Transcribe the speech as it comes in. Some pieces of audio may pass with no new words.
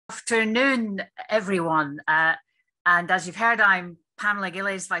Afternoon, everyone. And as you've heard, I'm Pamela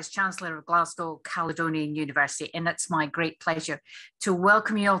Gillies, Vice-Chancellor of Glasgow Caledonian University, and it's my great pleasure to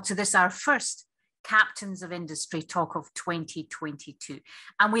welcome you all to this, our first Captains of Industry Talk of 2022.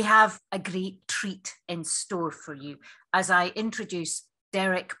 And we have a great treat in store for you as I introduce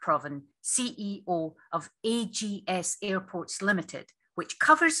Derek Provan, CEO of AGS Airports Limited, which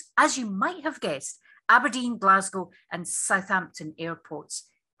covers, as you might have guessed, Aberdeen, Glasgow and Southampton airports,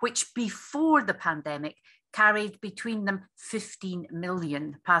 which before the pandemic carried between them 15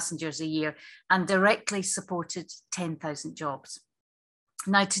 million passengers a year and directly supported 10,000 jobs.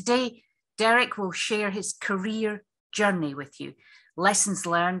 Now today, Derek will share his career journey with you, lessons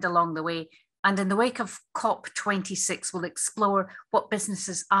learned along the way, and in the wake of COP26, we'll explore what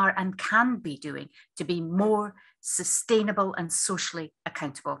businesses are and can be doing to be more sustainable and socially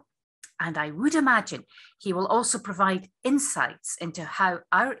accountable. And I would imagine he will also provide insights into how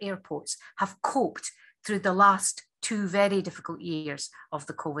our airports have coped through the last 2 very difficult years of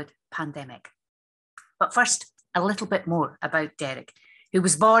the COVID pandemic. But first, a little bit more about Derek, who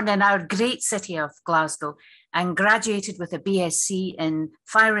was born in our great city of Glasgow and graduated with a BSc in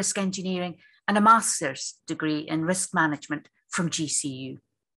fire risk engineering and a master's degree in risk management from GCU.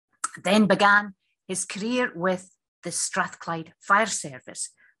 Then began his career with the Strathclyde Fire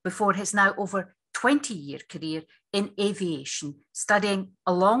Service, before his now over 20-year career in aviation, studying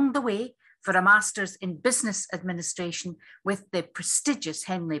along the way for a master's in business administration with the prestigious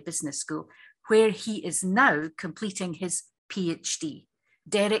Henley Business School, where he is now completing his PhD.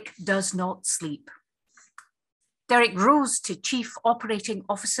 Derek does not sleep. Derek rose to Chief Operating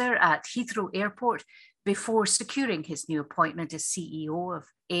Officer at Heathrow Airport before securing his new appointment as CEO of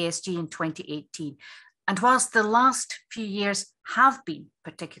ASG in 2018. And whilst the last few years have been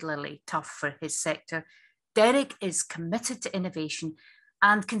particularly tough for his sector, Derek is committed to innovation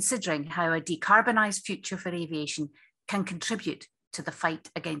and considering how a decarbonised future for aviation can contribute to the fight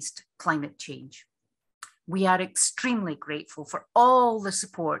against climate change. We are extremely grateful for all the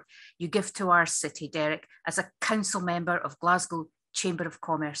support you give to our city, Derek, as a council member of Glasgow Chamber of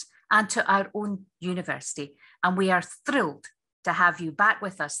Commerce and to our own university. And we are thrilled to have you back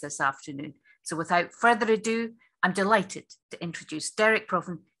with us this afternoon. So without further ado, I'm delighted to introduce Derek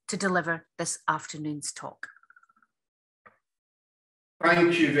Provan to deliver this afternoon's talk.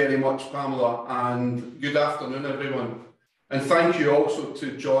 Thank you very much, Pamela, and good afternoon, everyone. And thank you also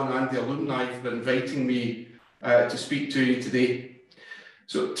to John and the alumni for inviting me to speak to you today.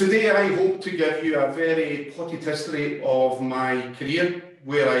 So today I hope to give you a very potted history of my career,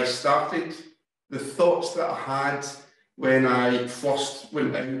 where I started, the thoughts that I had when I first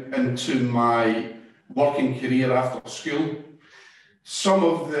went into my working career after school, some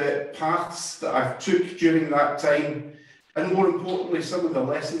of the paths that I took during that time, and more importantly, some of the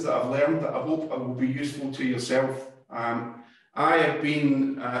lessons that I've learned that I hope will be useful to yourself. I have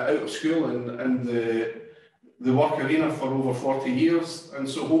been out of school in the work arena for over 40 years, and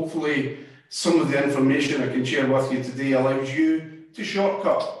so hopefully some of the information I can share with you today allows you to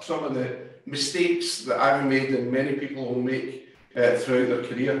shortcut some of the mistakes that I've made and many people will make throughout their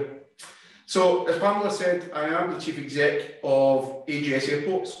career. So, as Pamela said, I am the Chief Exec of AGS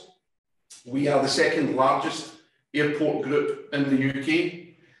Airports. We are the second largest airport group in the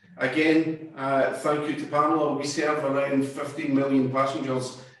UK. Again, thank you to Pamela. We serve around 15 million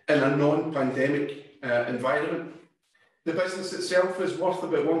passengers in a non-pandemic environment. The business itself is worth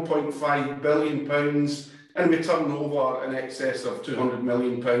about £1.5 billion and we turn over in excess of £200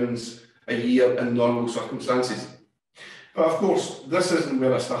 million a year in normal circumstances. But of course, this isn't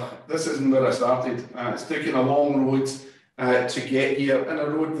where I started. It's taken a long road to get here, and a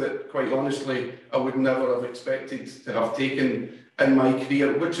road that, quite honestly, I would never have expected to have taken in my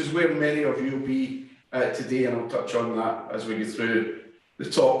career, which is where many of you will be today, and I'll touch on that as we go through the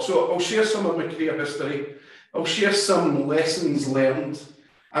talk. So I'll share some of my career history, I'll share some lessons learned,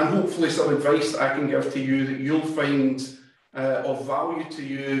 and hopefully some advice that I can give to you that you'll find of value to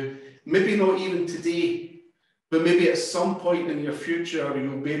you, maybe not even today, but maybe at some point in your future,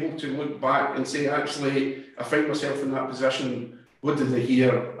 you'll be able to look back and say, actually, I found myself in that position. What did I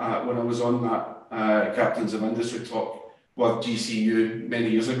hear when I was on that Captains of Industry talk with GCU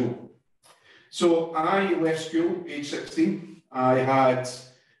many years ago? So I left school age 16. I had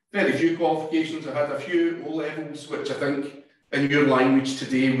very few qualifications. I had a few O-levels, which I think in your language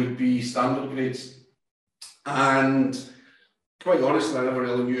today would be standard grades. And quite honestly, I never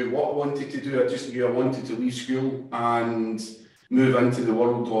really knew what I wanted to do. I just knew I wanted to leave school and move into the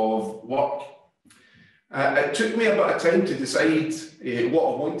world of work. It took me a bit of time to decide what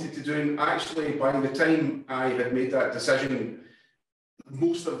I wanted to do, and actually by the time I had made that decision,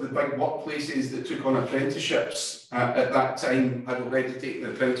 most of the big workplaces that took on apprenticeships at that time had already taken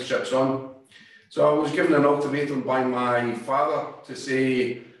the apprenticeships on. So I was given an ultimatum by my father to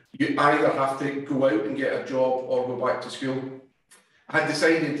say, you either have to go out and get a job or go back to school. I had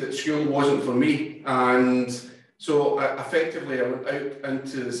decided that school wasn't for me, and so effectively I went out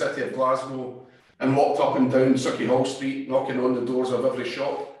into the city of Glasgow and walked up and down Sucky Hall Street, knocking on the doors of every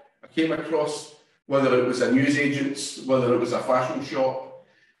shop I came across, whether it was a newsagent's, whether it was a fashion shop,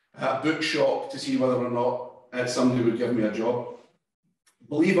 a bookshop, to see whether or not somebody would give me a job.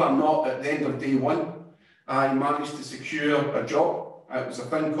 Believe it or not, at the end of day one, I managed to secure a job. It was a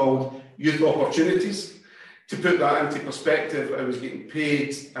thing called Youth Opportunities. To put that into perspective, I was getting paid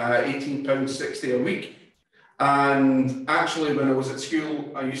 £18.60 a week. And actually, when I was at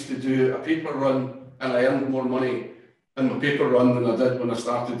school, I used to do a paper run, and I earned more money in my paper run than I did when I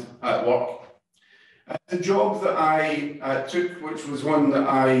started at work. The job that I took, which was one that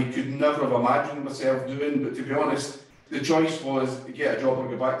I could never have imagined myself doing, but to be honest, the choice was to get a job or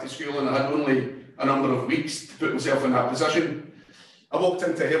go back to school, and I had only a number of weeks to put myself in that position. I walked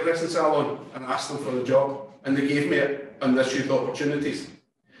into a hairdressing salon and asked them for the job, and they gave me it on this Youth Opportunities.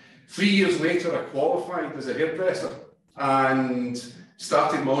 3 years later, I qualified as a hairdresser and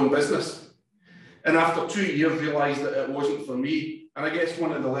started my own business. And after 2 years, realised that it wasn't for me. And I guess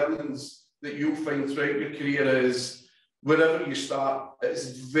one of the learnings that you'll find throughout your career is wherever you start, it's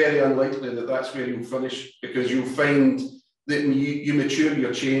very unlikely that that's where you'll finish, because you'll find that you mature,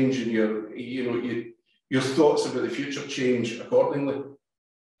 your change, and your thoughts about the future change accordingly.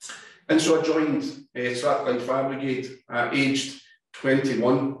 And so I joined Strathclyde Fire Brigade aged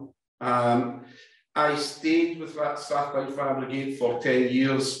 21. I stayed with that Strathclyde Fire Brigade for 10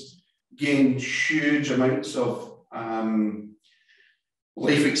 years, gained huge amounts of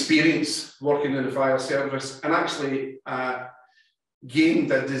life experience working in the fire service, and actually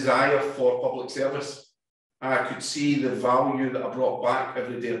gained a desire for public service. I could see the value that I brought back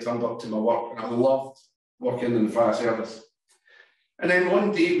every day I turned up to my work, and I loved working in the fire service. And then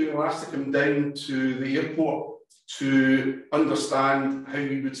one day we were asked to come down to the airport to understand how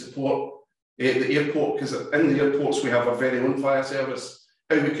we would support the airport, because in the airports we have our very own fire service,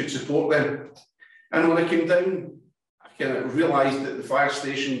 how we could support them. And when I came down, I kind of realised that the fire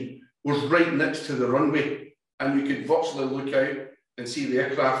station was right next to the runway, and we could virtually look out and see the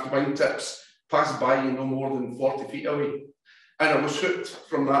aircraft wingtips pass by you no more than 40 feet away. And I was hooked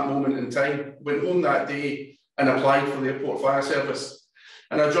from that moment in time. Went home that day and applied for the airport fire service.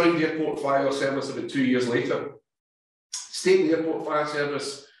 And I joined the airport fire service about 2 years later. Stayed in the airport fire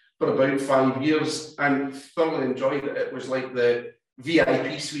service for about 5 years and thoroughly enjoyed it. It was like the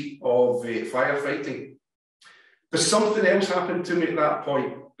VIP suite of firefighting. But something else happened to me at that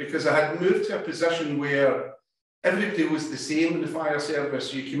point, because I had moved to a position where everybody was the same in the fire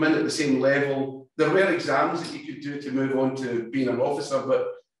service. You came in at the same level. There were exams that you could do to move on to being an officer, but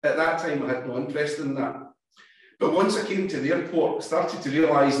at that time I had no interest in that. But once I came to the airport, I started to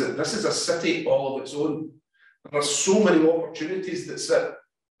realise that this is a city all of its own. There are so many opportunities that sit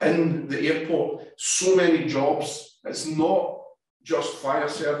in the airport, so many jobs. It's not just fire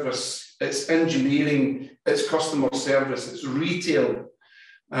service, it's engineering, it's customer service, it's retail.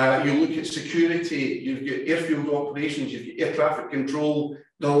 You look at security, you've got airfield operations, you've got air traffic control.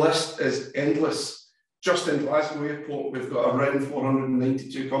 The list is endless. Just in Glasgow Airport, we've got around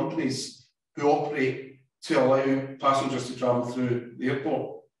 492 companies who operate to allow passengers to travel through the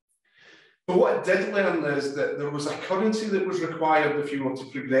airport. But what I did learn is that there was a currency that was required if you were to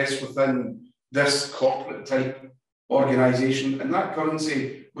progress within this corporate type organisation, and that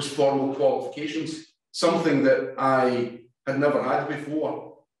currency was formal qualifications, something that I had never had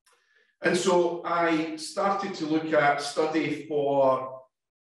before. And so I started to look at study for,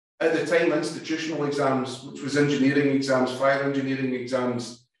 at the time, institutional exams, which was engineering exams, fire engineering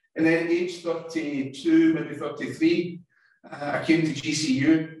exams. And then at age 32, maybe 33, I came to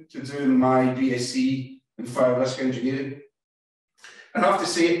GCU to do my BSc in fire risk engineering. And I have to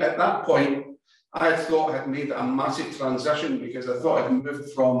say, at that point, I thought I had made a massive transition, because I thought I'd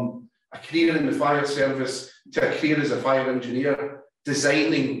moved from a career in the fire service to a career as a fire engineer,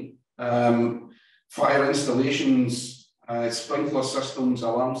 designing fire installations, sprinkler systems,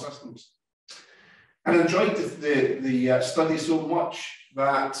 alarm systems. And I enjoyed the study so much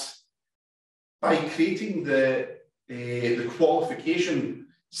that by creating the qualification,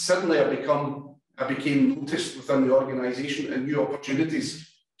 suddenly I became noticed within the organisation, and new opportunities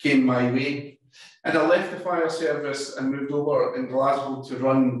came my way. And I left the fire service and moved over in Glasgow to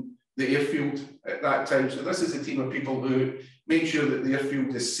run the airfield at that time. So this is a team of people who make sure that the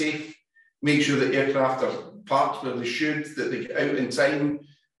airfield is safe, make sure that aircraft are parked where they should, that they get out in time,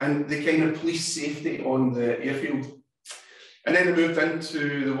 and they kind of police safety on the airfield. And then I moved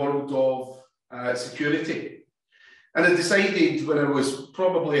into the world of security. And I decided when I was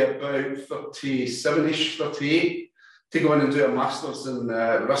probably about 37-ish, 38, to go in and do a master's in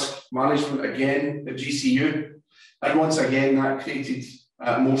risk management again at GCU. And once again, that created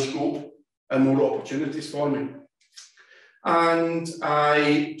more scope and more opportunities for me. And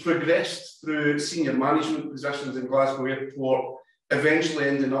I progressed through senior management positions in Glasgow Airport, eventually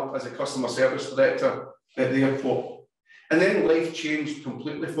ending up as a customer service director at the airport. And then life changed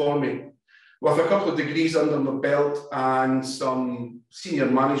completely for me. With a couple of degrees under my belt and some senior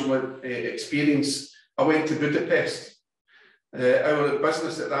management experience, I went to Budapest. Our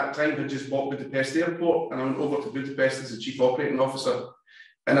business at that time had just bought Budapest Airport, and I went over to Budapest as a chief operating officer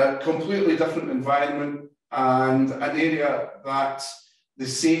in a completely different environment and an area that the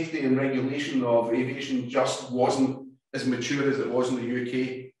safety and regulation of aviation just wasn't as mature as it was in the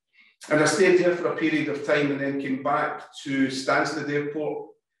UK. And I stayed there for a period of time and then came back to Stansted Airport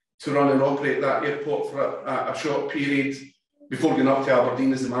to run and operate that airport for a short period before going up to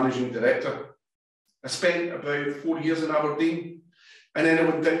Aberdeen as the managing director. I spent about 4 years in Aberdeen, and then I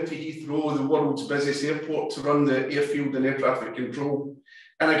went down to Heathrow, the world's busiest airport, to run the airfield and air traffic control.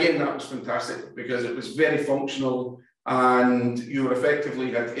 And again, that was fantastic because it was very functional, and you were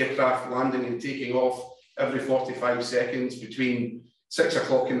effectively had aircraft landing and taking off every 45 seconds between 6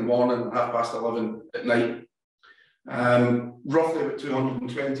 o'clock in the morning and 11:30 at night. Roughly about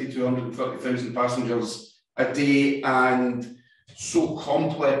 220, 230,000 passengers a day, and so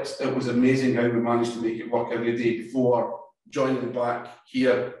complex, it was amazing how we managed to make it work every day before joining back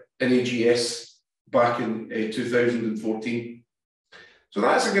here in AGS back in 2014. So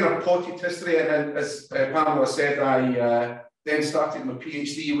that's a kind of potted history, and then, as Pamela said, I then started my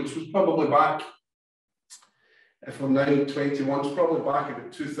PhD, which was probably back, if we're now 21, it's probably back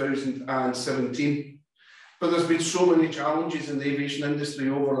about 2017. But there's been so many challenges in the aviation industry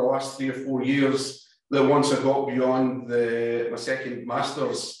over the last 3 or 4 years that once I got beyond my second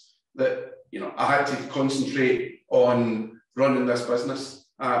master's, that I had to concentrate on running this business,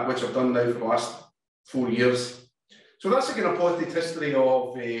 which I've done now for the last 4 years. So that's a kind of potted history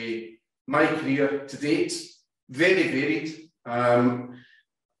of my career to date. Very varied.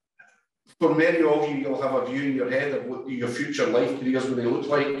 For many of you, you'll have a view in your head of what your future life career is going to look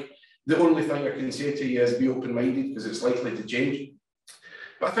like. The only thing I can say to you is be open-minded, because it's likely to change.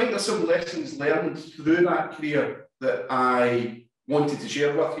 But I think there's some lessons learned through that career that I wanted to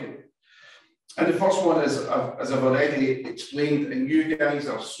share with you. And the first one is, as I've already explained, and you guys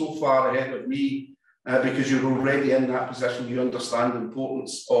are so far ahead of me because you're already in that position, you understand the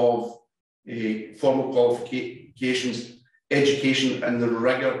importance of formal qualifications, education, and the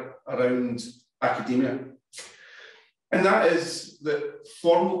rigour around academia. And that is that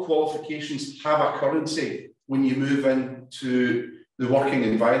formal qualifications have a currency when you move into the working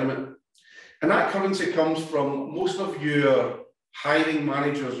environment. And that currency comes from most of your hiring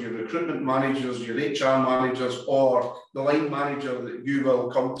managers, your recruitment managers, your HR managers, or the line manager that you will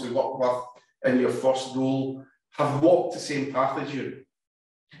come to work with in your first role have walked the same path as you.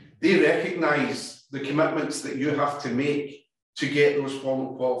 They recognise the commitments that you have to make to get those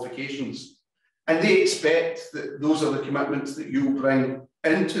formal qualifications. And they expect that those are the commitments that you bring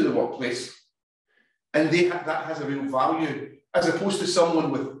into the workplace. And that has a real value, as opposed to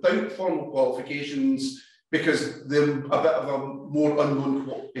someone without formal qualifications, because they're a bit of a more unknown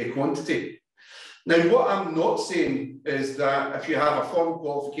quantity. Now, what I'm not saying is that if you have a formal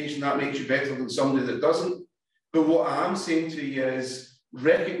qualification, that makes you better than somebody that doesn't. But what I am saying to you is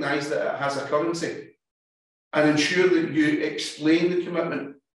recognise that it has a currency and ensure that you explain the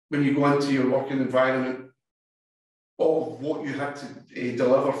commitment when you go into your working environment of what you had to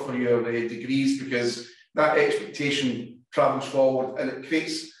deliver for your degrees, because that expectation travels forward and it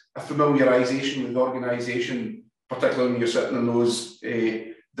creates a familiarisation with the organisation, particularly when you're sitting in those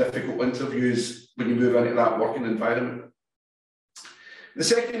difficult interviews when you move into that working environment. The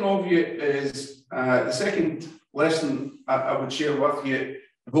second of you is, the second lesson I would share with you,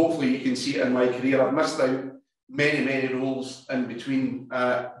 hopefully you can see it in my career. I've missed out many roles in between.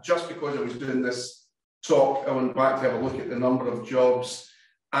 Just because I was doing this talk, I went back to have a look at the number of jobs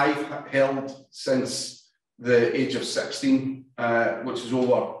I've held since the age of 16, which is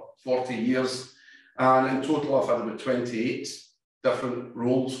over 40 years. And in total, I've had about 28 different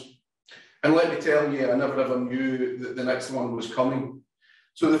roles. And let me tell you, I never ever knew that the next one was coming.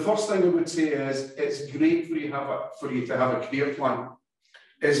 So the first thing I would say is it's great for you to have a career plan.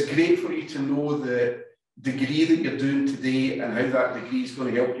 It's great for you to know the degree that you're doing today and how that degree is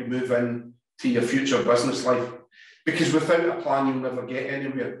going to help you move in to your future business life, because without a plan, you'll never get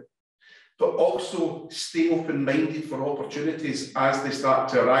anywhere. But also stay open-minded for opportunities as they start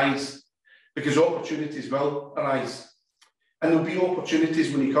to arise, because opportunities will arise. And there'll be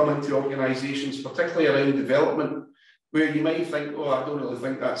opportunities when you come into organisations, particularly around development, where you might think, oh, I don't really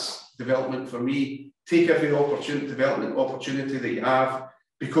think that's development for me. Take every development opportunity that you have,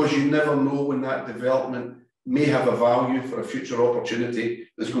 because you never know when that development may have a value for a future opportunity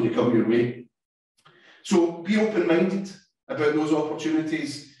that's going to come your way. So be open-minded about those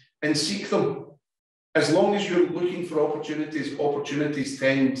opportunities and seek them. As long as you're looking for opportunities, opportunities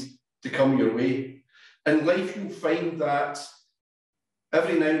tend to come your way. In life, you'll find that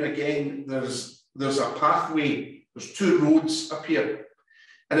every now and again, there's a pathway, there's two roads appear.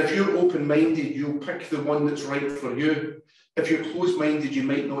 And if you're open-minded, you'll pick the one that's right for you. If you're closed-minded, you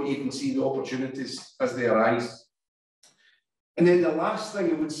might not even see the opportunities as they arise. And then the last thing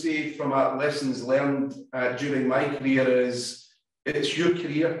I would say from our lessons learned during my career is, it's your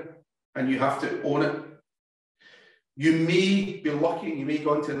career and you have to own it. You may be lucky, you may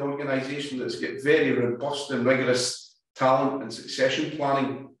go into an organisation that's got very robust and rigorous talent and succession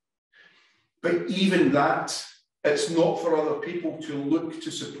planning. But even that, it's not for other people to look to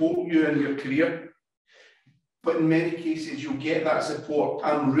support you in your career. But in many cases, you'll get that support.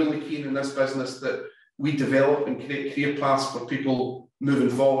 I'm really keen in this business that we develop and create career paths for people moving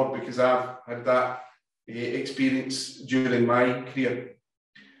forward, because I've had that experience during my career.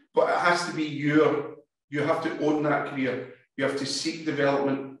 But it has to be you have to own that career. You have to seek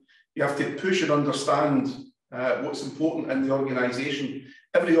development. You have to push and understand what's important in the organisation.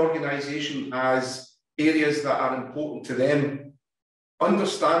 Every organisation has areas that are important to them.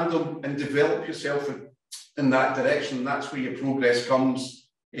 Understand them and develop yourself in that direction. That's where your progress comes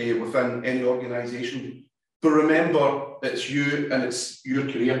within any organisation. But remember, it's you and it's your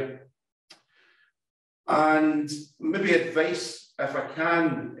career. And maybe advice, if I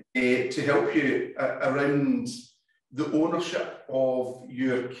can, to help you around the ownership of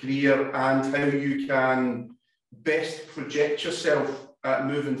your career and how you can best project yourself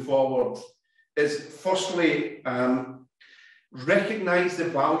moving forward, is firstly, recognise the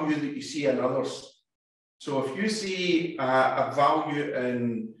value that you see in others. So if you see a value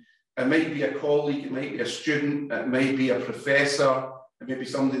in, it might be a colleague, it might be a student, it might be a professor, it may be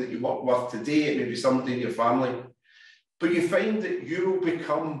somebody that you work with today, it may be somebody in your family, but you find that you will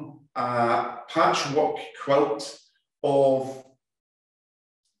become a patchwork quilt of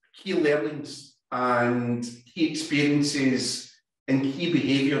key learnings and key experiences and key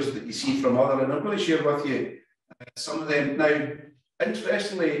behaviours that you see from others. And I'm going to share with you some of them. Now,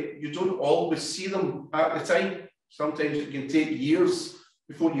 interestingly, you don't always see them at the time. Sometimes it can take years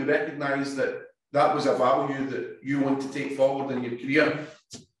before you recognise that that was a value that you want to take forward in your career.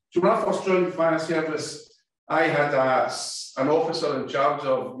 So when I first joined the fire service, I had an officer in charge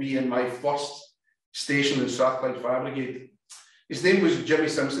of me in my first station in Strathclyde Fire Brigade. His name was Jimmy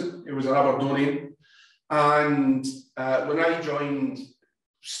Simpson. He was an Aberdonian. And when I joined,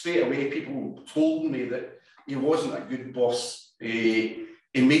 straight away, people told me that he wasn't a good boss. He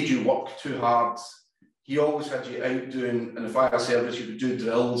made you work too hard. He always had you out doing, in the fire service, you would do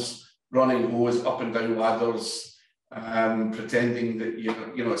drills, running hose up and down ladders, pretending that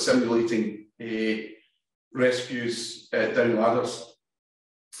you're simulating rescues down ladders.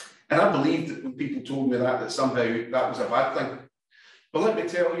 And I believed that when people told me that somehow that was a bad thing. But let me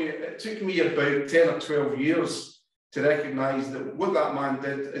tell you, it took me about 10 or 12 years to recognise that what that man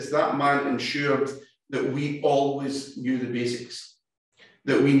did is that man ensured that we always knew the basics,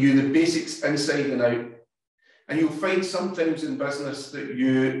 that we knew the basics inside and out. And you'll find sometimes in business that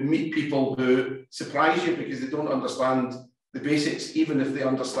you meet people who surprise you because they don't understand the basics, even if they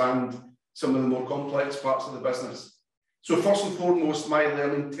understand some of the more complex parts of the business. So first and foremost, my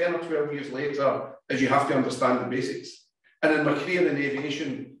learning 10 or 12 years later is you have to understand the basics. And in my career in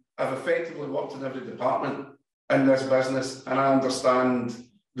aviation, I've effectively worked in every department in this business, and I understand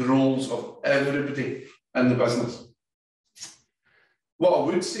the roles of everybody in the business. What I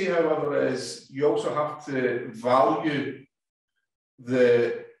would say, however, is you also have to value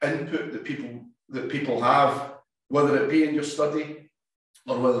the input that people have, whether it be in your study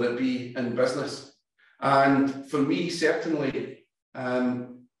or whether it be in business. And for me, certainly,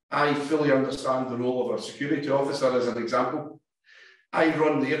 I fully understand the role of a security officer as an example. I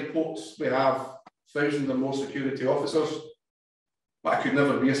run the airports. We have thousands or more security officers, but I could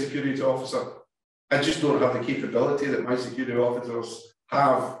never be a security officer. I just don't have the capability that my security officers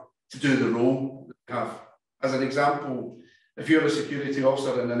have to do the role that they have. As an example, if you're a security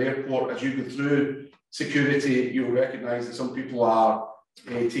officer in an airport, as you go through security, you'll recognise that some people are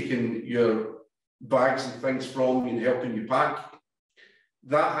taking your bags and things from you and helping you pack.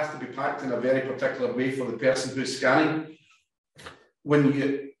 That has to be packed in a very particular way for the person who's scanning.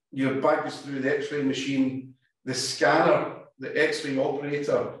 When your bag goes through the X-ray machine, the scanner, the X-ray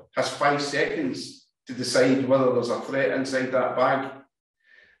operator, has 5 seconds to decide whether there's a threat inside that bag.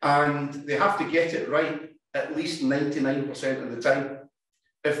 And they have to get it right at least 99% of the time.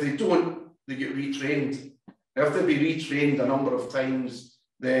 If they don't, they get retrained. If they be retrained a number of times,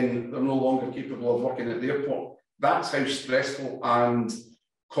 then they're no longer capable of working at the airport. That's how stressful and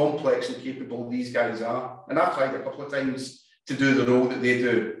complex and capable these guys are. And I've tried a couple of times to do the role that they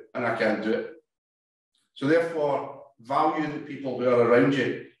do, and I can't do it. So therefore, value the people who are around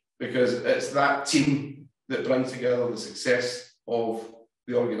you, because it's that team that brings together the success of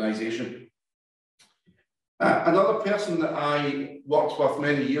the organisation. Another person that I worked with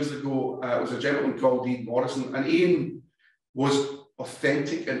many years ago was a gentleman called Ian Morrison, and Ian was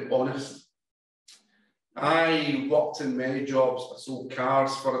authentic and honest. I worked in many jobs. I sold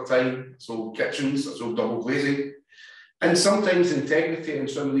cars for a time, I sold kitchens, I sold double glazing. And sometimes integrity in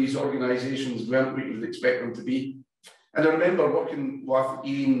some of these organisations weren't what you would expect them to be. And I remember working with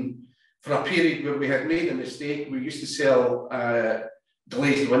Ian for a period where we had made a mistake. We used to sell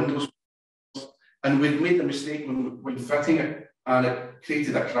glazed windows, and we'd made a mistake when fitting it, and it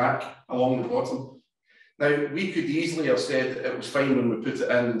created a crack along the bottom. Now, we could easily have said it was fine when we put it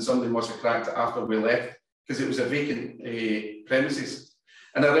in and somebody must have cracked it after we left, because it was a vacant premises.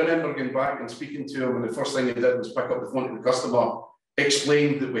 And I remember going back and speaking to him, and the first thing he did was pick up the phone to the customer,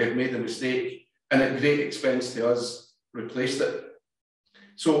 explained that we had made a mistake, and at great expense to us, replaced it.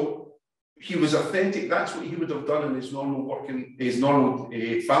 So he was authentic. That's what he would have done in his normal working, his normal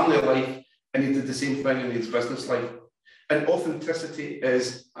family life, and he did the same thing in his business life. And authenticity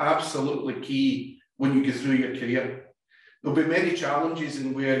is absolutely key when you go through your career. There'll be many challenges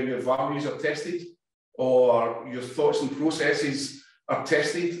in where your values are tested, or your thoughts and processes are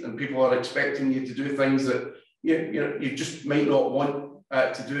tested, and people are expecting you to do things that you just might not want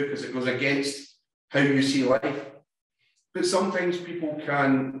to do because it goes against how you see life. But sometimes people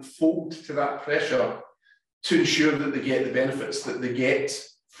can fold to that pressure to ensure that they get the benefits that they get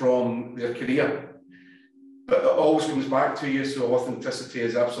from their career. But it always comes back to you, so authenticity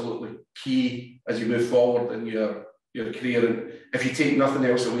is absolutely key as you move forward in your career. And if you take nothing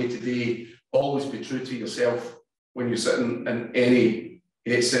else away today, always be true to yourself when you're sitting in any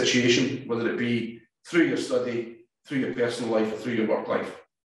situation, whether it be through your study, through your personal life, or through your work life.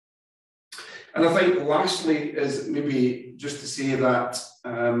 And I think lastly is maybe just to say that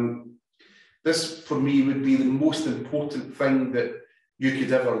this for me would be the most important thing that you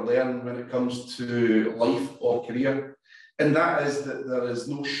could ever learn when it comes to life or career. And that is that there is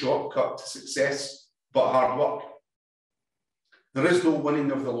no shortcut to success but hard work. There is no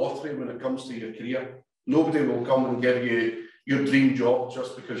winning of the lottery when it comes to your career. Nobody will come and give you your dream job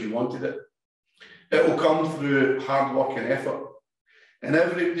just because you wanted it. It will come through hard work and effort. And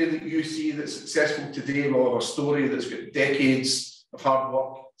everybody that you see that's successful today will have a story that's got decades of hard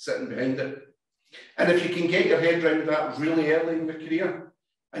work sitting behind it. And if you can get your head around that really early in your career,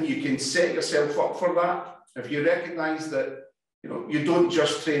 and you can set yourself up for that, if you recognise that you don't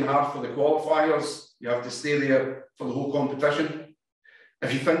just train hard for the qualifiers, you have to stay there for the whole competition.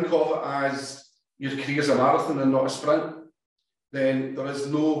 If you think of it as your career's a marathon and not a sprint, then there is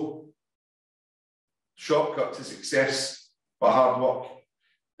no shortcut to success but hard work.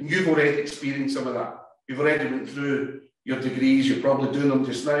 And you've already experienced some of that. You've already went through your degrees, you're probably doing them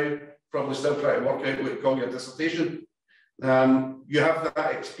just now, probably still trying to work out what you call your dissertation. You have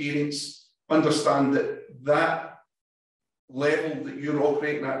that experience, understand that that level that you're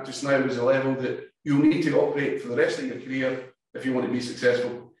operating at just now is a level that you'll need to operate for the rest of your career if you want to be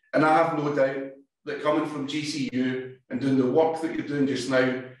successful. And I have no doubt that coming from GCU and doing the work that you're doing just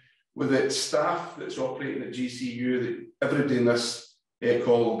now with the staff that's operating at GCU, that everybody in this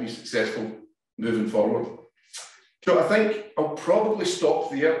call will be successful moving forward. So I think I'll probably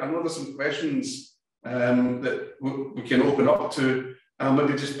stop there. I know there's some questions that we can open up to. I'll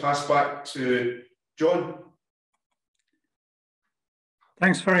maybe just pass back to John.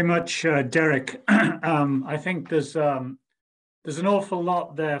 Thanks very much, Derek. I think there's an awful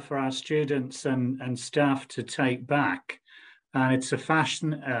lot there for our students and staff to take back. And it's a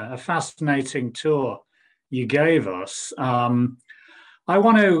fascinating tour you gave us. I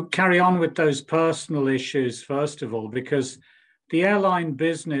want to carry on with those personal issues, first of all, because the airline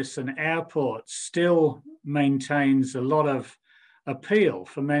business and airports still maintains a lot of appeal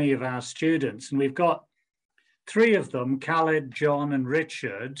for many of our students. And we've got three of them, Khaled, John and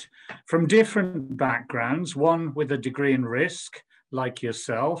Richard, from different backgrounds, one with a degree in risk, like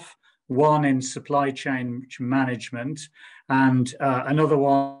yourself, one in supply chain management, and another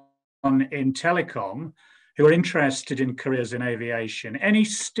one in telecom, who are interested in careers in aviation. Any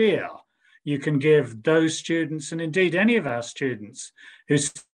steer you can give those students, and indeed any of our students who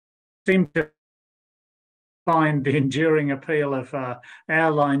seem to find the enduring appeal of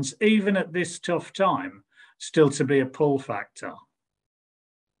airlines, even at this tough time, still to be a pull factor?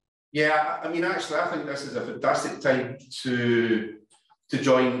 Yeah, I mean, actually, I think this is a fantastic time to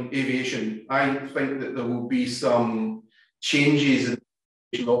join aviation. I think that there will be some changes in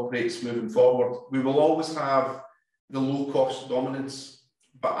aviation operates moving forward. We will always have the low-cost dominance,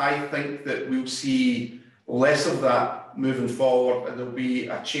 but I think that we'll see less of that moving forward, and there'll be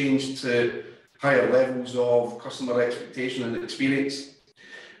a change to higher levels of customer expectation and experience.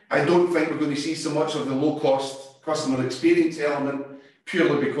 I don't think we're going to see so much of the low-cost customer experience element,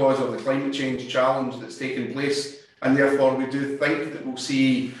 purely because of the climate change challenge that's taken place, and therefore we do think that we'll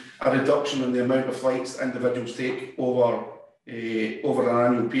see a reduction in the amount of flights individuals take over an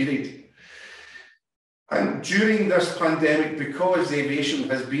annual period. And during this pandemic, because aviation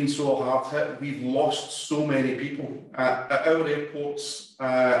has been so hard hit, we've lost so many people. At our airports,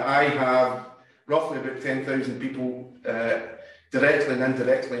 I have roughly about 10,000 people directly and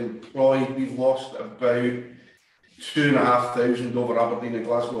indirectly employed. We've lost about 2,500 over Aberdeen and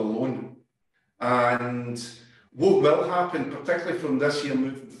Glasgow alone. And what will happen, particularly from this year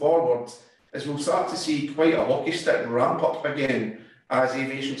moving forward, is we'll start to see quite a hockey stick ramp up again as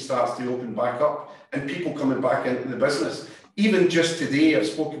aviation starts to open back up and people coming back into the business. Even just today, I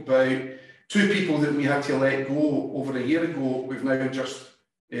spoke about 2 people that we had to let go over a year ago. We've now just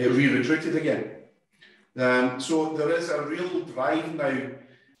re-recruited again. So there is a real drive now.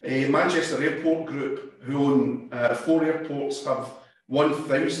 Manchester Airport Group, who own 4 airports, have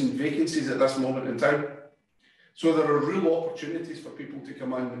 1,000 vacancies at this moment in time. So there are real opportunities for people to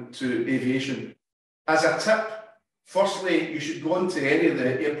come into aviation. As a tip, firstly, you should go onto any of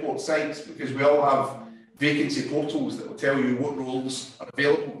the airport sites, because we all have vacancy portals that will tell you what roles are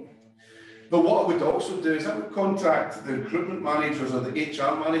available. But what I would also do is I would contact the recruitment managers or the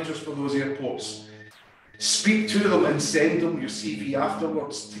HR managers for those airports. Speak to them and send them your CV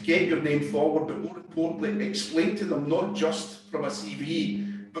afterwards to get your name forward, but more importantly, explain to them not just from a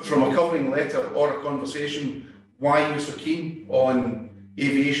CV, but from a covering letter or a conversation why you're so keen on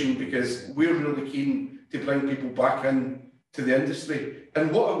aviation, because we're really keen to bring people back in to the industry.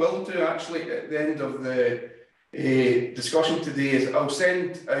 And what I will do actually at the end of the discussion today is I'll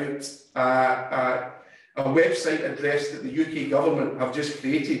send out a website address that the UK government have just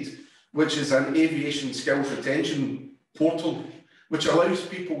created, which is an aviation skills retention portal, which allows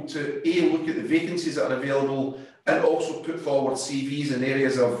people to look at the vacancies that are available and also put forward CVs in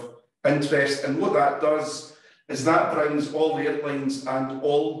areas of interest. And what that does is that brings all the airlines and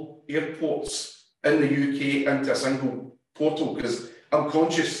all airports in the UK into a single portal, because I'm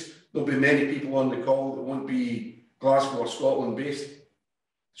conscious there'll be many people on the call that won't be Glasgow or Scotland based.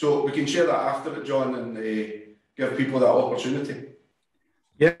 So we can share that after it, John, and give people that opportunity.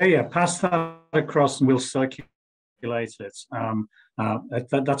 Yeah, pass that across and we'll circulate it.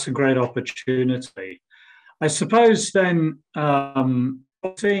 That's a great opportunity. I suppose then,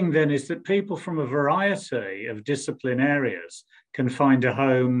 what thing then is that people from a variety of discipline areas can find a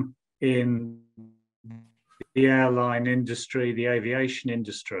home in the airline industry, the aviation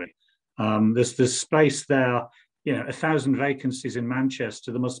industry. There's space there, 1,000 vacancies in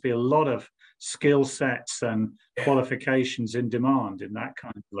Manchester. There must be a lot of skill sets and qualifications in demand in that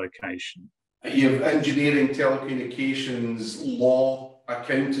kind of location. You have engineering, telecommunications, law,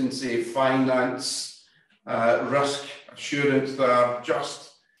 accountancy, finance, risk, assurance.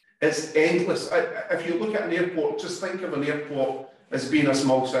 It's endless. If you look at an airport, just think of an airport as being a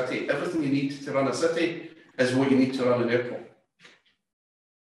small city. Everything you need to run a city is what you need to run an airport.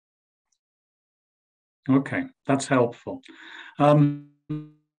 Okay, that's helpful.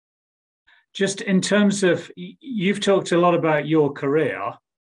 Just in terms of, you've talked a lot about your career,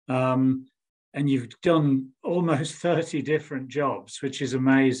 and you've done almost 30 different jobs, which is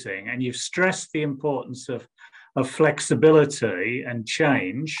amazing. And you've stressed the importance of flexibility and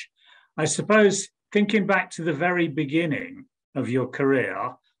change. I suppose, thinking back to the very beginning of your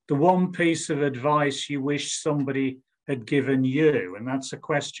career, the one piece of advice you wish somebody had given you, and that's a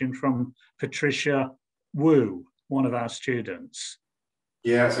question from Patricia Wu, one of our students.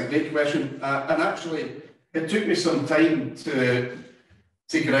 Yeah, it's a great question. And actually, it took me some time to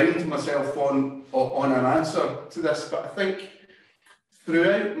ground myself on an answer to this. But I think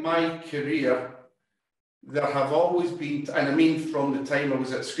throughout my career, there have always been, and I mean from the time I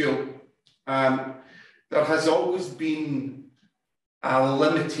was at school, there has always been a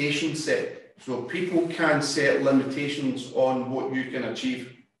limitation set. So people can set limitations on what you can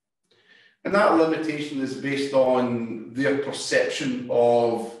achieve. And that limitation is based on their perception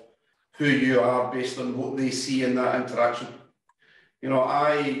of who you are, based on what they see in that interaction. You know,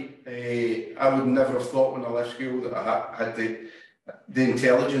 I would never have thought when I left school that I had the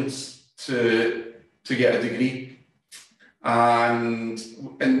intelligence to get a degree. And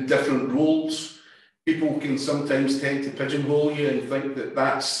in different roles, people can sometimes tend to pigeonhole you and think that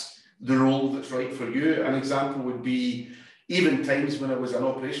that's the role that's right for you. An example would be even times when I was an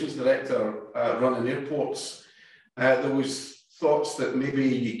operations director running airports, there was thoughts that maybe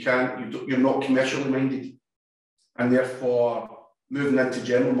you're not commercially minded, and therefore moving into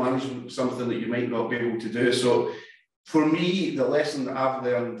general management was something that you might not be able to do. So for me, the lesson that I've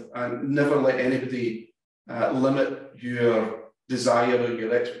learned, and never let anybody limit your desire or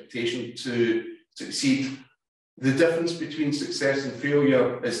your expectation to succeed. The difference between success and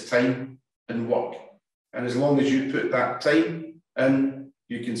failure is time and work. And as long as you put that time in,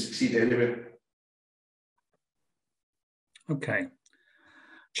 you can succeed anywhere. Okay.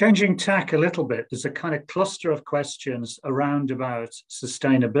 Changing tack a little bit, there's a kind of cluster of questions around about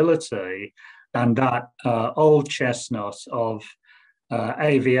sustainability and that old chestnut of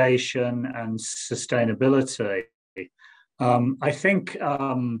aviation and sustainability. I think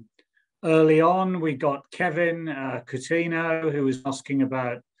early on we got Kevin Coutinho, who was asking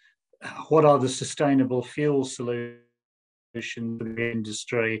about what are the sustainable fuel solutions for the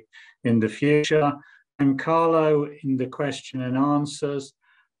industry in the future, and Carlo in the question and answers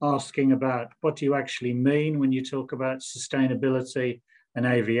asking about what do you actually mean when you talk about sustainability and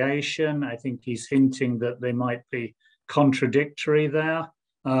aviation. I think he's hinting that they might be contradictory there.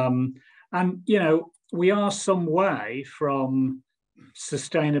 And, you know, we are some way from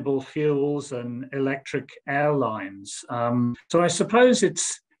sustainable fuels and electric airlines. So I suppose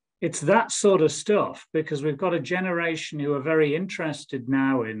it's that sort of stuff, because we've got a generation who are very interested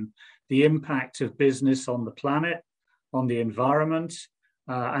now in the impact of business on the planet, on the environment.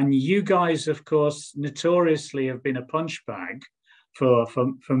 And you guys, of course, notoriously have been a punch bag for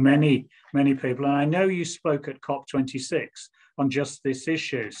many, many people. And I know you spoke at COP26 on just this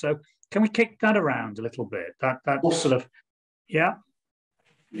issue. So can we kick that around a little bit? That sort of, yeah?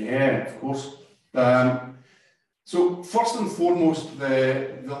 Yeah, of course. So first and foremost,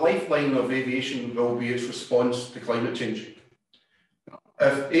 the lifeline of aviation will be its response to climate change.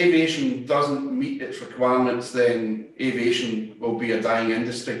 If aviation doesn't meet its requirements, then aviation will be a dying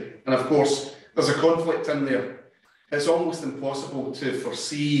industry. And of course, there's a conflict in there. It's almost impossible to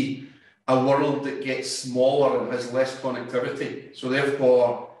foresee a world that gets smaller and has less connectivity. So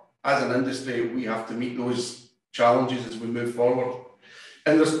therefore, as an industry, we have to meet those challenges as we move forward.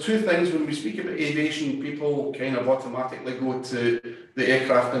 And there's two things when we speak about aviation, people kind of automatically go to the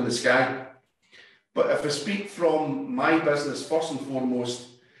aircraft in the sky. But if I speak from my business, first and foremost,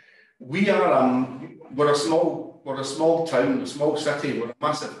 we're a small town, a small city, we're a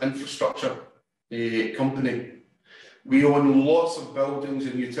massive infrastructure company. We own lots of buildings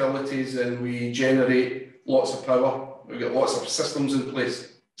and utilities, and we generate lots of power. We've got lots of systems in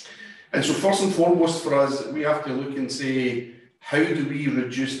place. And so first and foremost for us, we have to look and say, how do we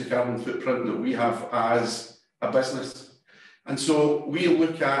reduce the carbon footprint that we have as a business? And so we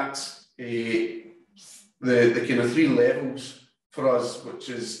look at the kind of three levels for us, which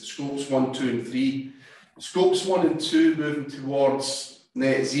is scopes 1, 2, and 3. Scopes 1 and 2, moving towards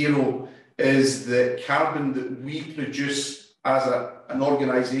net zero, is the carbon that we produce as an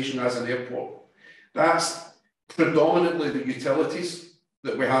organisation, as an airport. That's predominantly the utilities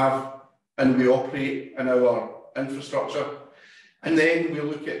that we have and we operate in our infrastructure. And then we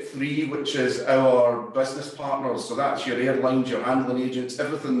look at 3, which is our business partners. So that's your airlines, your handling agents,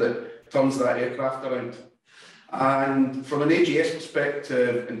 everything that turns that aircraft around. And from an AGS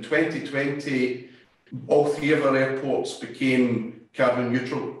perspective, in 2020, all 3 of our airports became carbon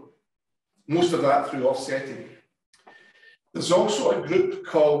neutral. Most of that through offsetting. There's also a group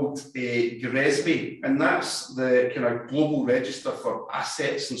called GRESB, and that's the kind of global register for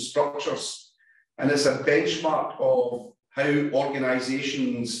assets and structures. And it's a benchmark of how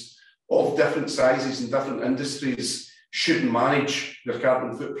organisations of different sizes and different industries should manage their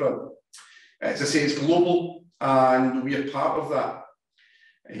carbon footprint. As I say, it's global, and we are part of that.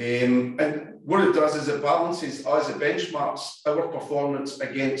 And what it does is it balances us, it benchmarks our performance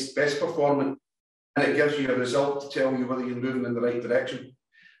against best performance, and it gives you a result to tell you whether you're moving in the right direction.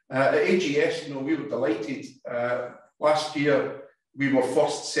 At AGS, you know, we were delighted. Last year, we were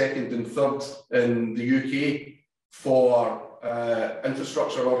first, second, and third in the UK for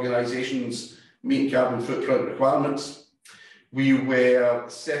infrastructure organisations meeting carbon footprint requirements. We were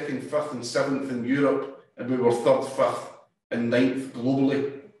 2nd, 5th and 7th in Europe, and we were 3rd, 5th and 9th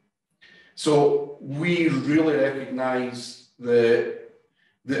globally. So we really recognise the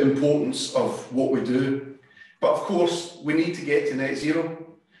importance of what we do. But of course, we need to get to net zero.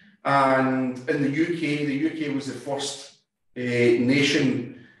 And in the UK was the first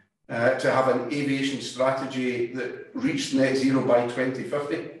nation to have an aviation strategy that reached net zero by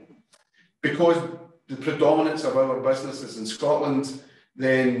 2050. Because the predominance of our business is in Scotland,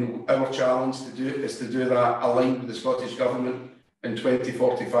 then our challenge is to do that aligned with the Scottish Government in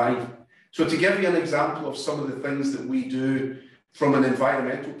 2045. So to give you an example of some of the things that we do from an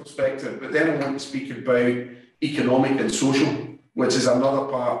environmental perspective, but then I want to speak about economic and social, which is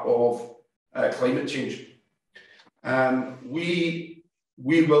another part of climate change. We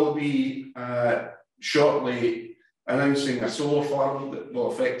will be shortly announcing a solar farm that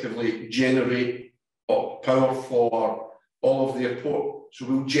will effectively generate power for all of the airport. So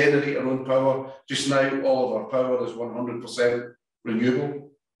we'll generate our own power. Just now, all of our power is 100%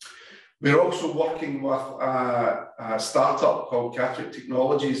 renewable. We're also working with a startup called Catrick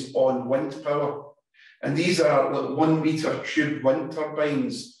Technologies on wind power. And these are like 1 metre cube wind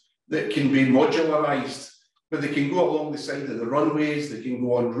turbines that can be modularised, but they can go along the side of the runways, they can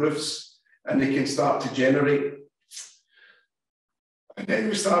go on roofs, and they can start to generate. And then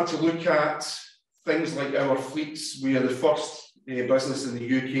we start to look at things like our fleets. We are the first business in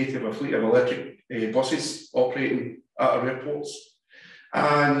the UK to have a fleet of electric buses operating at our airports.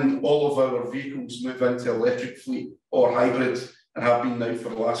 And all of our vehicles move into electric fleet or hybrid and have been now for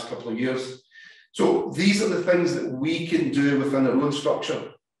the last couple of years. So these are the things that we can do within our own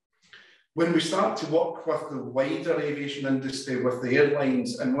structure. When we start to work with the wider aviation industry, with the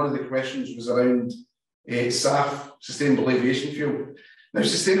airlines, and one of the questions was around SAF, sustainable aviation fuel. Now,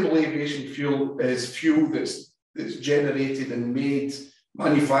 sustainable aviation fuel is fuel that's generated and made,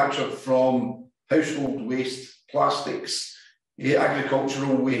 manufactured from household waste, plastics,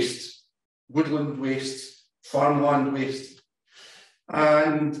 agricultural waste, woodland waste, farmland waste.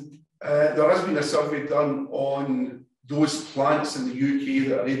 And there has been a survey done on those plants in the UK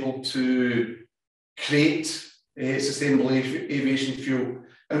that are able to create sustainable aviation fuel.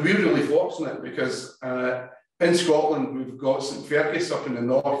 And we're really fortunate because in Scotland, we've got St Fergus up in the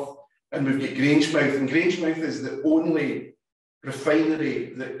north, and we've got Grangemouth. And Grangemouth is the only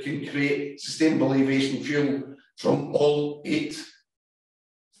refinery that can create sustainable aviation fuel from all 8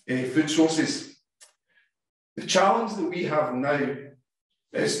 food sources. The challenge that we have now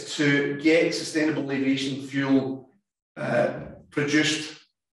is to get sustainable aviation fuel produced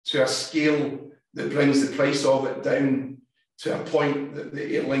to a scale that brings the price of it down to a point that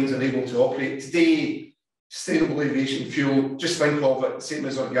the airlines are able to operate. Today, sustainable aviation fuel, just think of it the same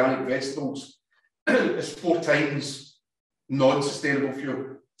as organic vegetables, is 4 times non-sustainable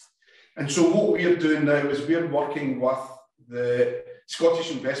fuel. And so what we're doing now is we're working with the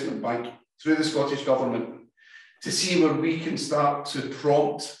Scottish Investment Bank through the Scottish Government to see where we can start to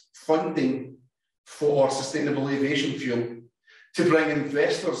prompt funding for sustainable aviation fuel, to bring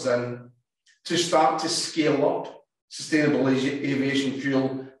investors in, to start to scale up sustainable aviation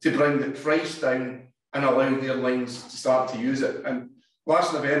fuel, to bring the price down and allow the airlines to start to use it. And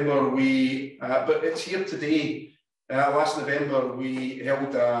last November, but it's here today, last November, we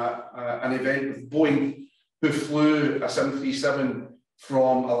held an event with Boeing, who flew a 737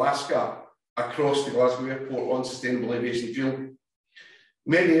 from Alaska across the Glasgow Airport on sustainable aviation fuel.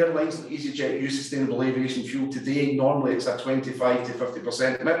 Many airlines like EasyJet use sustainable aviation fuel today. Normally it's a 25 to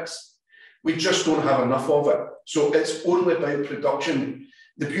 50% mix. We just don't have enough of it. So it's only about production.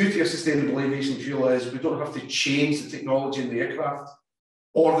 The beauty of sustainable aviation fuel is we don't have to change the technology in the aircraft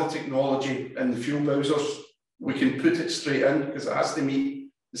or the technology in the fuel bowsers. We can put it straight in because it has to meet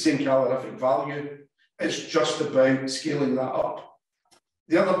the same calorific value. It's just about scaling that up.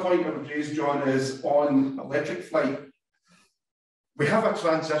 The other point I would raise, John, is on electric flight. We have a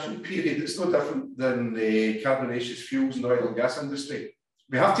transition period that's no different than the carbonaceous fuels in the oil and gas industry.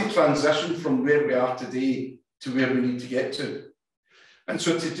 We have to transition from where we are today to where we need to get to. And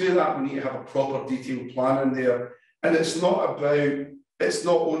so to do that, we need to have a proper detailed plan in there. And it's not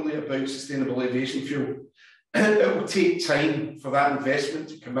only about sustainable aviation fuel. It will take time for that investment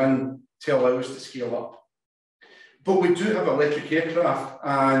to come in to allow us to scale up. But we do have electric aircraft,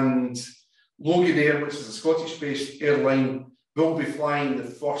 and Logan Air, which is a Scottish-based airline, will be flying the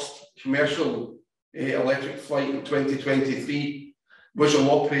first commercial electric flight in 2023, which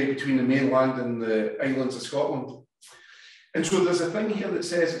will operate between the mainland and the islands of Scotland. And so there's a thing here that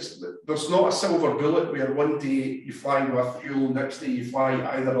says there's not a silver bullet where one day you fly with fuel, next day you fly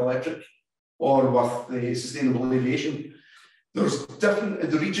either electric or with the sustainable aviation. There's different,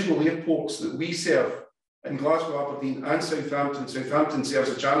 the regional airports that we serve in Glasgow, Aberdeen and Southampton. Southampton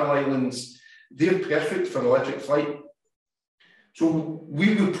serves the Channel Islands. They're perfect for electric flight. So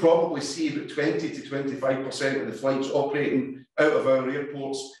we would probably see about 20 to 25% of the flights operating out of our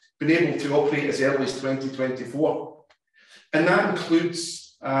airports being able to operate as early as 2024. And that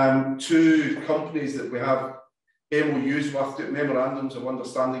includes 2 companies that we have MOUs with, memorandums of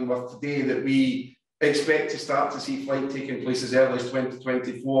understanding with today, that we expect to start to see flight taking place as early as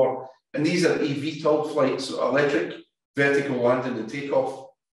 2024. And these are eVTOL flights, so electric vertical landing and takeoff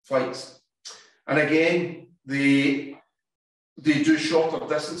flights. And again, they do shorter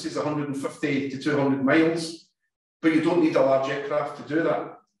distances, 150 to 200 miles, but you don't need a large aircraft to do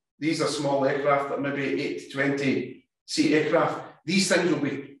that. These are small aircraft that maybe 8 to 20 seat aircraft. These things will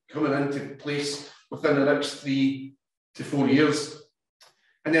be coming into place within the next 3 to 4 years.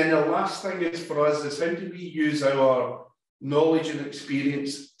 And then the last thing is for us is, how do we use our knowledge and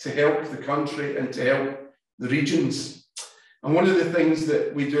experience to help the country and to help the regions? And one of the things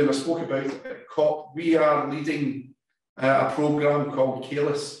that we do, and I spoke about at COP, we are leading a programme called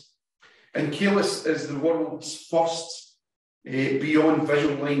CALIS. And CALIS is the world's first beyond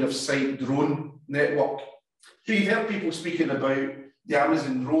visual line of sight drone network. So you've heard people speaking about the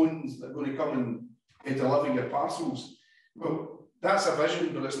Amazon drones that are going to come and deliver your parcels. Well, that's a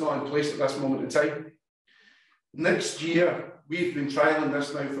vision, but it's not in place at this moment in time. Next year, we've been trialling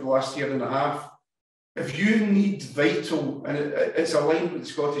this now for the last year and a half. If you need vital, and it's aligned with the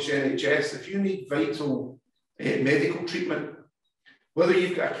Scottish NHS, if you need vital medical treatment, whether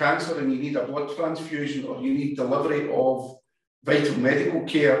you've got a cancer and you need a blood transfusion, or you need delivery of vital medical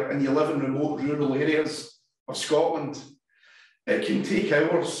care and you live in remote rural areas of Scotland, it can take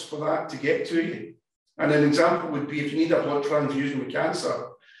hours for that to get to you. And an example would be, if you need a blood transfusion with cancer,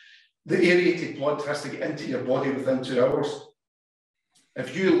 the aerated blood has to get into your body within 2 hours.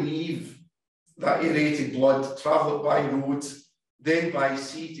 If you leave that aerated blood, travel it by road, then by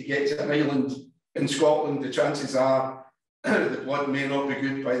sea to get to an island in Scotland, the chances are the blood may not be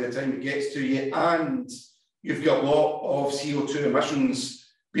good by the time it gets to you, and you've got a lot of CO2 emissions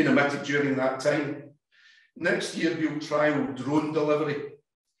being emitted during that time. Next year, we'll trial drone delivery,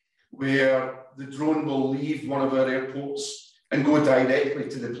 where the drone will leave one of our airports and go directly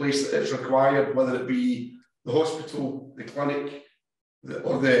to the place that it's required, whether it be the hospital, the clinic,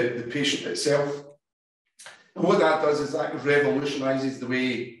 or the patient itself. And what that does is that revolutionises the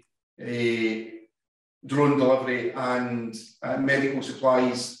way drone delivery and medical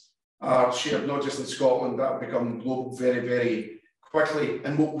supplies are shared, not just in Scotland. That will become global very, very quickly.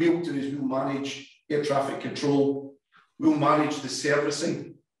 And what we'll do is we'll manage air traffic control, we'll manage the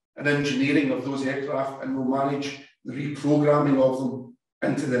servicing and engineering of those aircraft, and we'll manage the reprogramming of them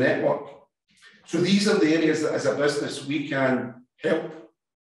into the network. So these are the areas that as a business we can help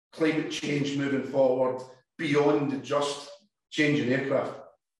climate change moving forward beyond just changing aircraft.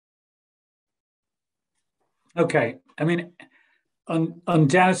 Okay, I mean,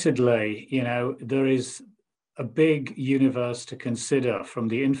 undoubtedly, you know, there is a big universe to consider, from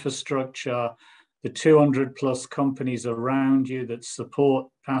the infrastructure, the 200 plus companies around you that support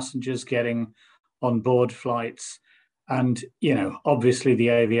passengers getting on board flights, and, you know, obviously the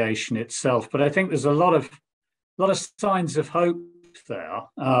aviation itself. But I think there's a lot of signs of hope there.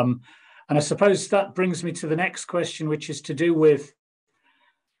 And I suppose that brings me to the next question, which is to do with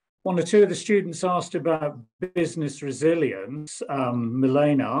one or two of the students asked about business resilience,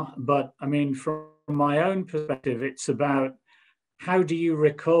 Milena, but I mean, from my own perspective, it's about how do you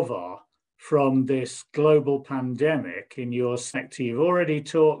recover from this global pandemic in your sector? You've already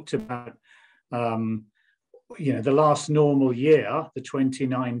talked about, you know, the last normal year, the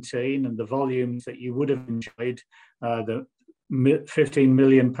 2019, and the volumes that you would have enjoyed, the 15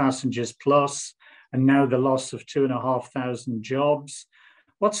 million passengers plus, and now the loss of 2,500 jobs.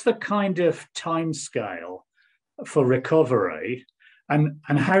 What's the kind of timescale for recovery, and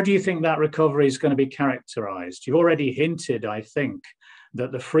how do you think that recovery is going to be characterized? You've already hinted, I think,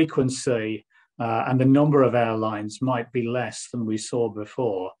 that the frequency and the number of airlines might be less than we saw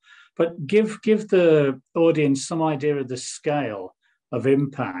before. But give the audience some idea of the scale of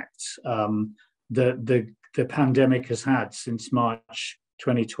impact that the pandemic has had since March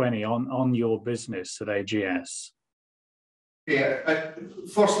 2020 on your business at AGS. Yeah,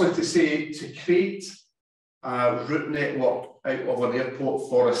 firstly to say, to create a route network out of an airport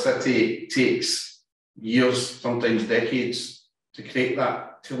for a city takes years, sometimes decades to create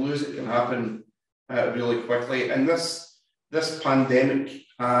that. To lose it can happen really quickly. And this pandemic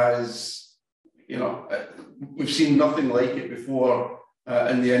has, you know, we've seen nothing like it before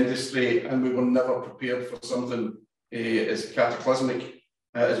in the industry, and we were never prepared for something as cataclysmic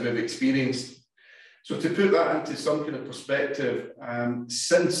as we've experienced. So to put that into some kind of perspective,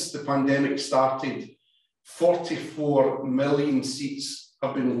 since the pandemic started, 44 million seats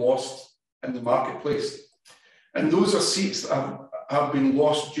have been lost in the marketplace. And those are seats that have been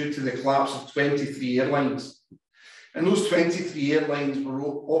lost due to the collapse of 23 airlines. And those 23 airlines were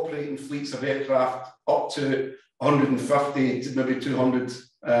operating fleets of aircraft up to 150 to maybe 200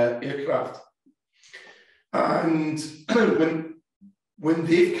 aircraft. And when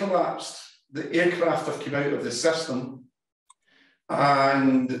they've collapsed, the aircraft have come out of the system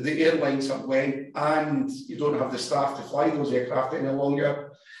and the airlines have went, and you don't have the staff to fly those aircraft any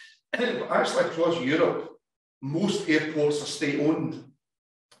longer. But actually across Europe, most airports are state-owned.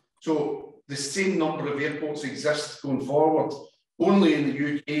 So the same number of airports exist going forward. Only in the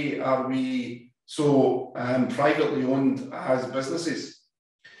UK are we so privately owned as businesses.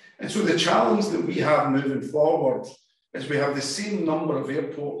 And so the challenge that we have moving forward is we have the same number of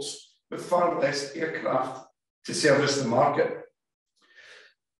airports but far less aircraft to service the market.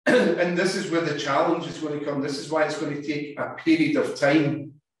 And this is where the challenge is going to come. This is why it's going to take a period of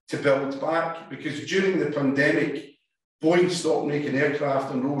time to build back, because during the pandemic, Boeing stopped making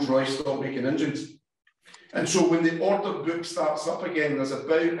aircraft and Rolls-Royce stopped making engines. And so when the order book starts up again, there's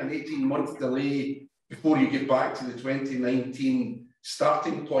about an 18-month delay before you get back to the 2019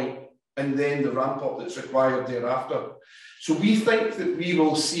 starting point, and then the ramp up that's required thereafter. So we think that we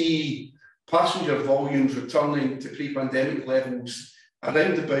will see passenger volumes returning to pre-pandemic levels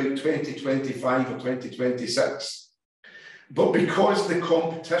around about 2025 or 2026. But because the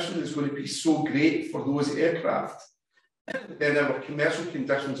competition is going to be so great for those aircraft, then our commercial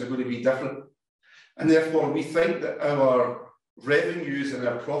conditions are going to be different. And therefore, we think that our revenues and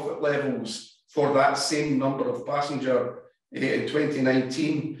our profit levels for that same number of passenger in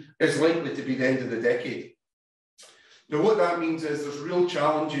 2019 is likely to be the end of the decade. Now, what that means is there's real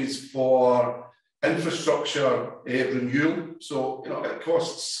challenges for infrastructure renewal. So, it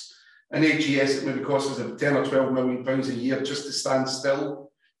costs an AGS, it maybe costs us 10 or 12 million pounds a year just to stand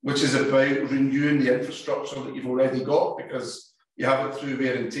still, which is about renewing the infrastructure that you've already got because you have it through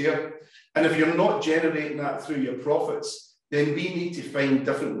wear and tear. And if you're not generating that through your profits, then we need to find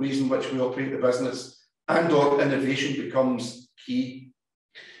different ways in which we operate the business, and or innovation becomes key.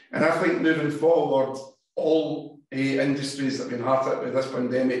 And I think moving forward, all industries that have been hard hit by this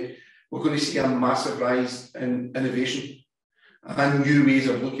pandemic, we're going to see a massive rise in innovation and new ways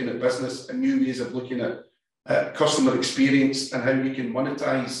of looking at business and new ways of looking at customer experience and how we can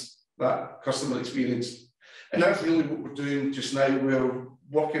monetize that customer experience. And that's really what we're doing just now. We're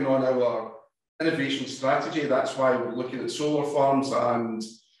working on our innovation strategy. That's why we're looking at solar farms and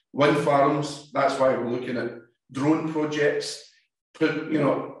wind farms. That's why we're looking at drone projects.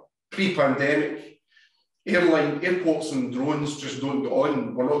 Pre-pandemic, airports and drones just don't go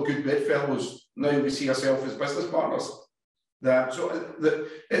on. We're not good bedfellows. Now we see ourselves as business partners.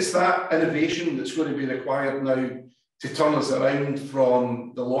 It's that innovation that's going to be required now to turn us around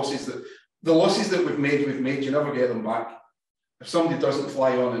from the losses that we've made. You never get them back. If somebody doesn't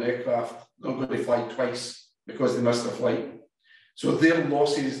fly on an aircraft, they're going to fly twice because they missed a flight. So they're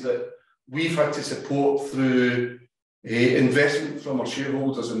losses that we've had to support through investment from our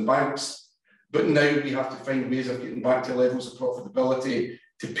shareholders and banks. But now we have to find ways of getting back to levels of profitability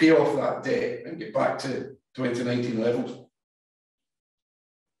to pay off that debt and get back to 2019 levels.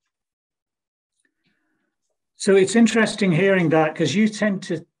 So it's interesting hearing that, because you tend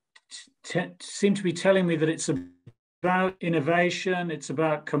to seem to be telling me that it's about innovation, it's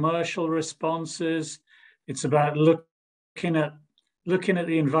about commercial responses, it's about looking at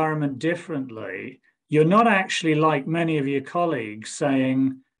the environment differently. You're not actually like many of your colleagues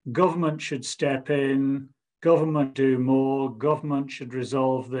saying government should step in, government do more, government should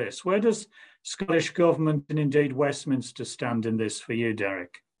resolve this. Where does Scottish Government and indeed Westminster stand in this for you,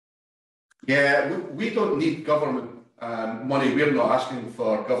 Derek? Yeah, we don't need government money. We're not asking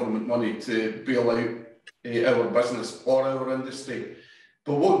for government money to bail out our business or our industry.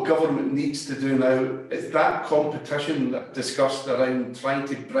 But what government needs to do now is that competition that discussed around trying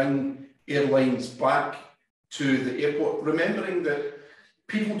to bring airlines back to the airport, remembering that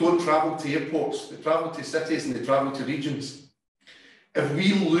people don't travel to airports, they travel to cities and they travel to regions. If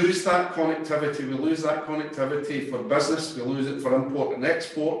we lose that connectivity, we lose that connectivity for business, we lose it for import and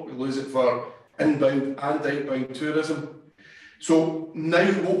export, we lose it for inbound and outbound tourism. So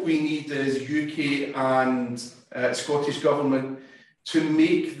now what we need is UK and Scottish Government to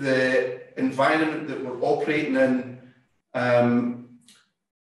make the environment that we're operating in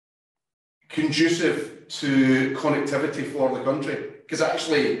conducive to connectivity for the country. Because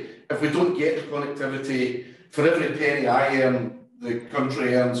actually, if we don't get the connectivity, for every penny I earn, the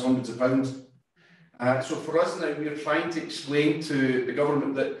country earns hundreds of pounds. So for us now, we're trying to explain to the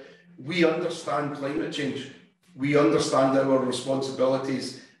government that we understand climate change, we understand our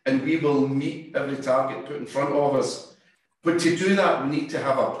responsibilities, and we will meet every target put in front of us. But to do that, we need to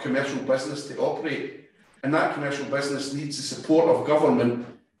have a commercial business to operate. And that commercial business needs the support of government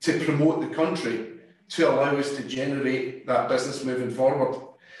to promote the country, to allow us to generate that business moving forward.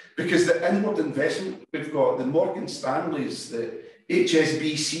 Because the inward investment we've got, the Morgan Stanleys, the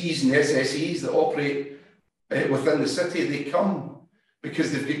HSBCs and SSEs that operate within the city, they come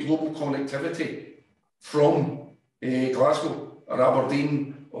because they've got global connectivity from Glasgow or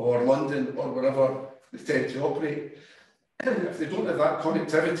Aberdeen or London or wherever they tend to operate. If they don't have that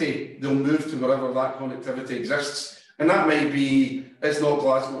connectivity, they'll move to wherever that connectivity exists. And that might be, it's not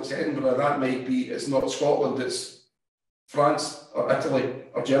Glasgow, it's Edinburgh, that might be, it's not Scotland, it's France or Italy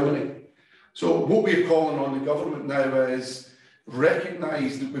or Germany. So what we're calling on the government now is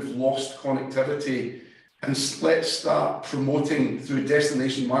recognise that we've lost connectivity and let's start promoting through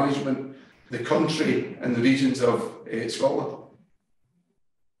destination management the country and the regions of Scotland.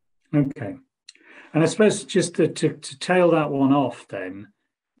 Okay. And I suppose just to tail that one off then,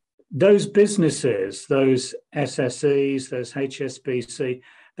 those businesses, those SSEs, those HSBC,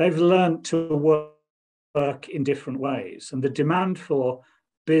 they've learned to work in different ways. And the demand for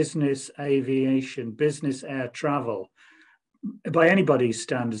business aviation, business air travel, by anybody's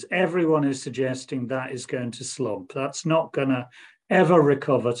standards, everyone is suggesting that is going to slump. That's not going to ever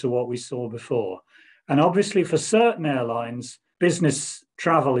recover to what we saw before. And obviously for certain airlines, business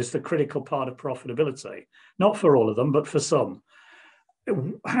travel is the critical part of profitability, not for all of them, but for some.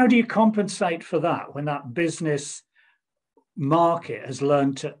 How do you compensate for that when that business market has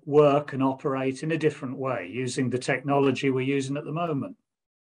learned to work and operate in a different way using the technology we're using at the moment?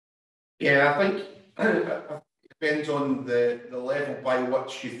 Yeah, I think it depends on the level by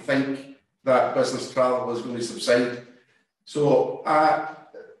which you think that business travel is going to subside. So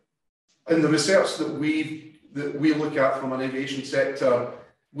in the research that we look at from an aviation sector,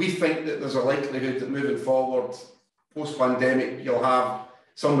 we think that there's a likelihood that moving forward, post-pandemic, you'll have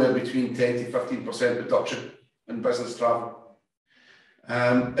somewhere between 10 to 15% reduction in business travel.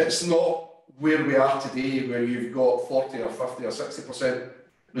 It's not where we are today, where you've got 40 or 50 or 60%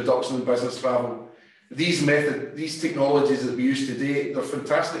 reduction in business travel. These technologies that we use today, they're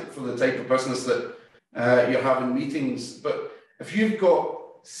fantastic for the type of business that you're having meetings. But if you've got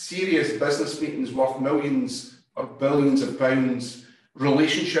serious business meetings worth millions or billions of pounds,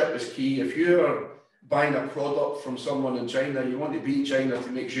 relationship is key. If you're buying a product from someone in China, you want to be in China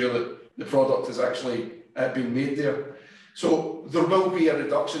to make sure that the product is actually being made there. So there will be a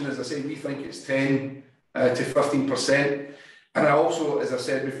reduction. As I say, we think it's 10 to 15%. And I also, as I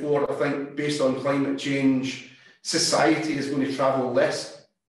said before, I think based on climate change, society is going to travel less.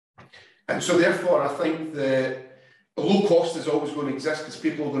 And so therefore, I think the low cost is always going to exist because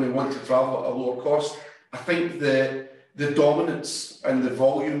people are going to want to travel at a lower cost. I think the dominance and the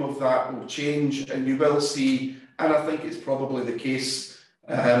volume of that will change, and you will see, and I think it's probably the case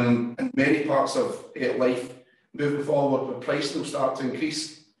in many parts of life moving forward, the price will start to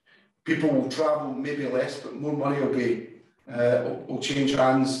increase. People will travel maybe less, but more money will change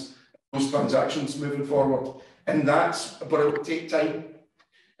hands, those transactions moving forward. And but it will take time.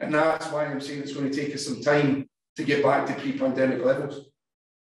 And that's why I'm saying it's going to take us some time to get back to pre-pandemic levels.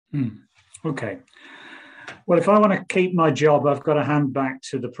 Okay. Well, if I want to keep my job, I've got to hand back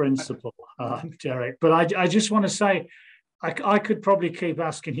to the principal, Derek. But I just want to say, I could probably keep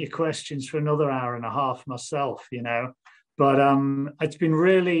asking you questions for another hour and a half myself, you know. But it's been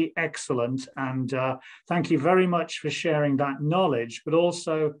really excellent. And thank you very much for sharing that knowledge, but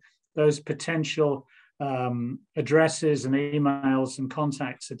also those potential addresses and emails and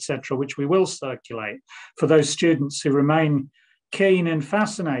contacts, etc., which we will circulate for those students who remain keen and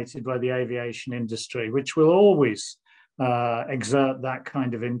fascinated by the aviation industry, which will always exert that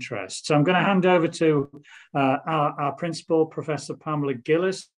kind of interest. So I'm going to hand over to our principal, Professor Pamela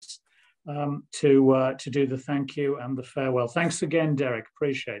Gillis, to do the thank you and the farewell. Thanks again, Derek.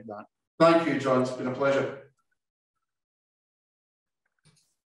 Appreciate that. Thank you, John. It's been a pleasure.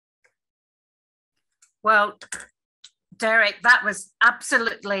 Well, Derek, that was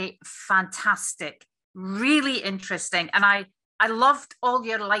absolutely fantastic, really interesting. And I loved all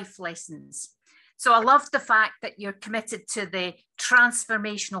your life lessons. So I loved the fact that you're committed to the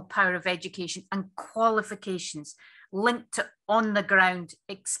transformational power of education and qualifications linked to on-the-ground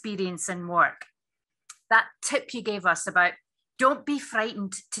experience and work. That tip you gave us about don't be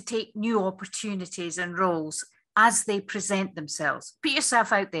frightened to take new opportunities and roles as they present themselves. Put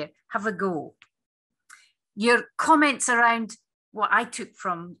yourself out there, have a go. Your comments around, what I took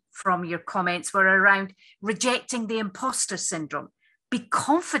from your comments were around rejecting the imposter syndrome. Be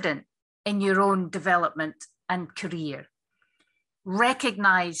confident in your own development and career.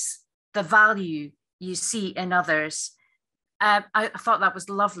 Recognize the value you see in others. I thought that was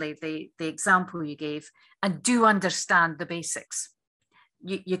lovely, the example you gave, and do understand the basics.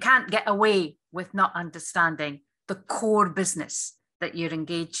 You can't get away with not understanding the core business that you're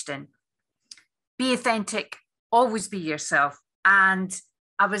engaged in. Be authentic, always be yourself. And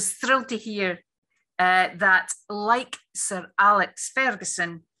I was thrilled to hear that, like Sir Alex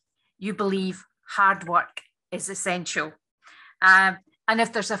Ferguson, you believe hard work is essential. And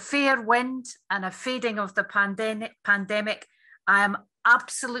if there's a fair wind and a fading of the pandemic, I am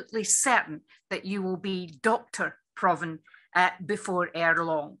absolutely certain that you will be Dr. Provan before ere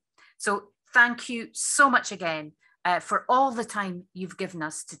long. So thank you so much again for all the time you've given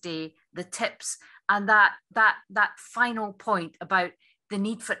us today, the tips, and that final point about the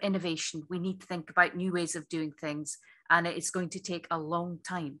need for innovation. We need to think about new ways of doing things, and it's going to take a long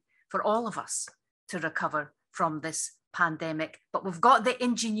time for all of us to recover from this pandemic. But we've got the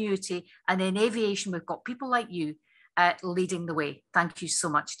ingenuity, and in aviation, we've got people like you leading the way. Thank you so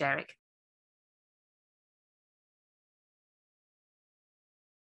much, Derek.